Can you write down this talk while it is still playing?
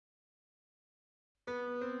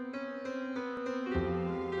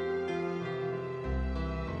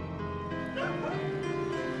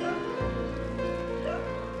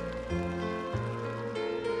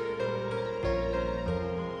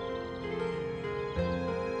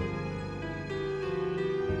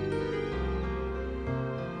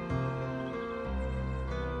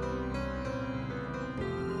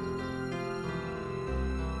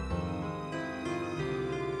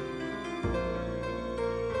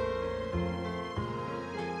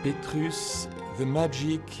Petrus, the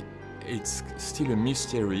magic, it's still a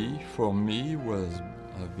mystery for me.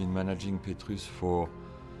 I've been managing Petrus for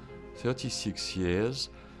 36 years,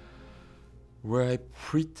 where I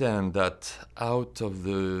pretend that out of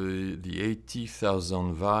the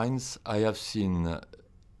 80,000 vines, I have seen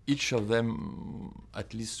each of them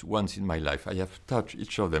at least once in my life. I have touched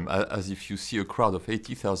each of them, as if you see a crowd of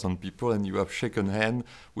 80,000 people and you have shaken hands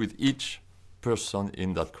with each person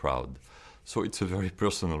in that crowd. So it's a very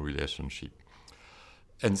personal relationship.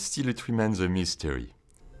 And still it remains a mystery.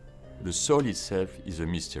 The soil itself is a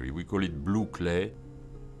mystery. We call it blue clay.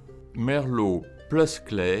 Merlot plus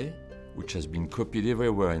clay, which has been copied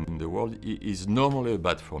everywhere in the world, is normally a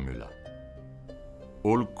bad formula.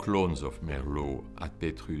 All clones of Merlot at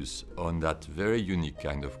Petrus on that very unique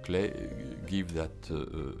kind of clay give that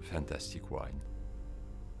fantastic wine,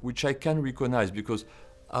 which I can recognize because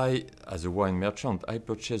I, as a wine merchant, I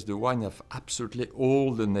purchase the wine of absolutely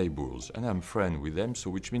all the neighbors, and I'm friends with them, so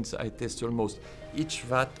which means I taste almost each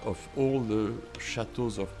vat of all the chateaux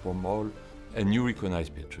of Bordeaux, and you recognize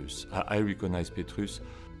Petrus. I recognize Petrus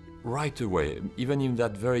right away, even in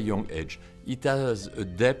that very young age. It has a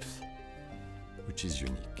depth which is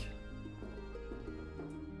unique.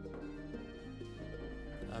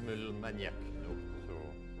 I'm a little maniac, you know, so.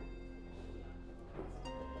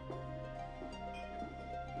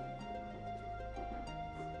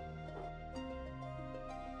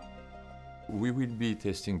 We will be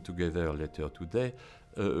tasting together later today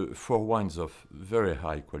 4 wines of very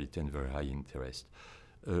high quality and very high interest.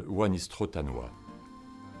 One is Trotanois.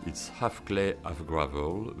 It's half clay, half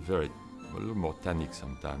gravel, a little more tannic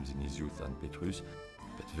sometimes in his youth than Petrus,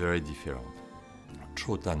 but very different.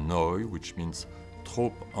 Trotanois, which means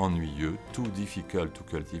trop ennuyeux, too difficult to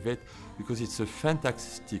cultivate, because it's a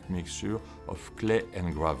fantastic mixture of clay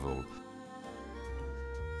and gravel.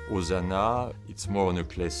 Hosanna, it's more on a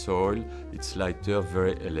clay soil, it's lighter,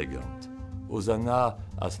 very elegant. Hosanna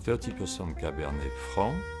has 30% Cabernet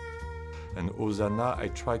Franc, and Hosanna, I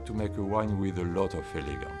try to make a wine with a lot of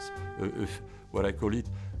elegance. What I call it,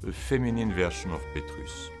 a feminine version of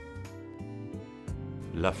Petrus.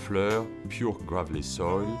 La Fleur, pure gravelly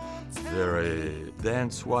soil, very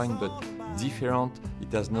dense wine, but different.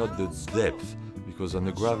 It has not the depth, because on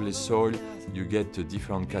a gravelly soil, you get a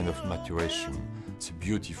different kind of maturation. It's a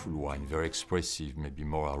beautiful wine, very expressive, maybe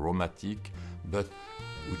more aromatic, but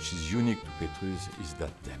which is unique to Petrus is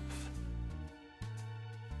that depth.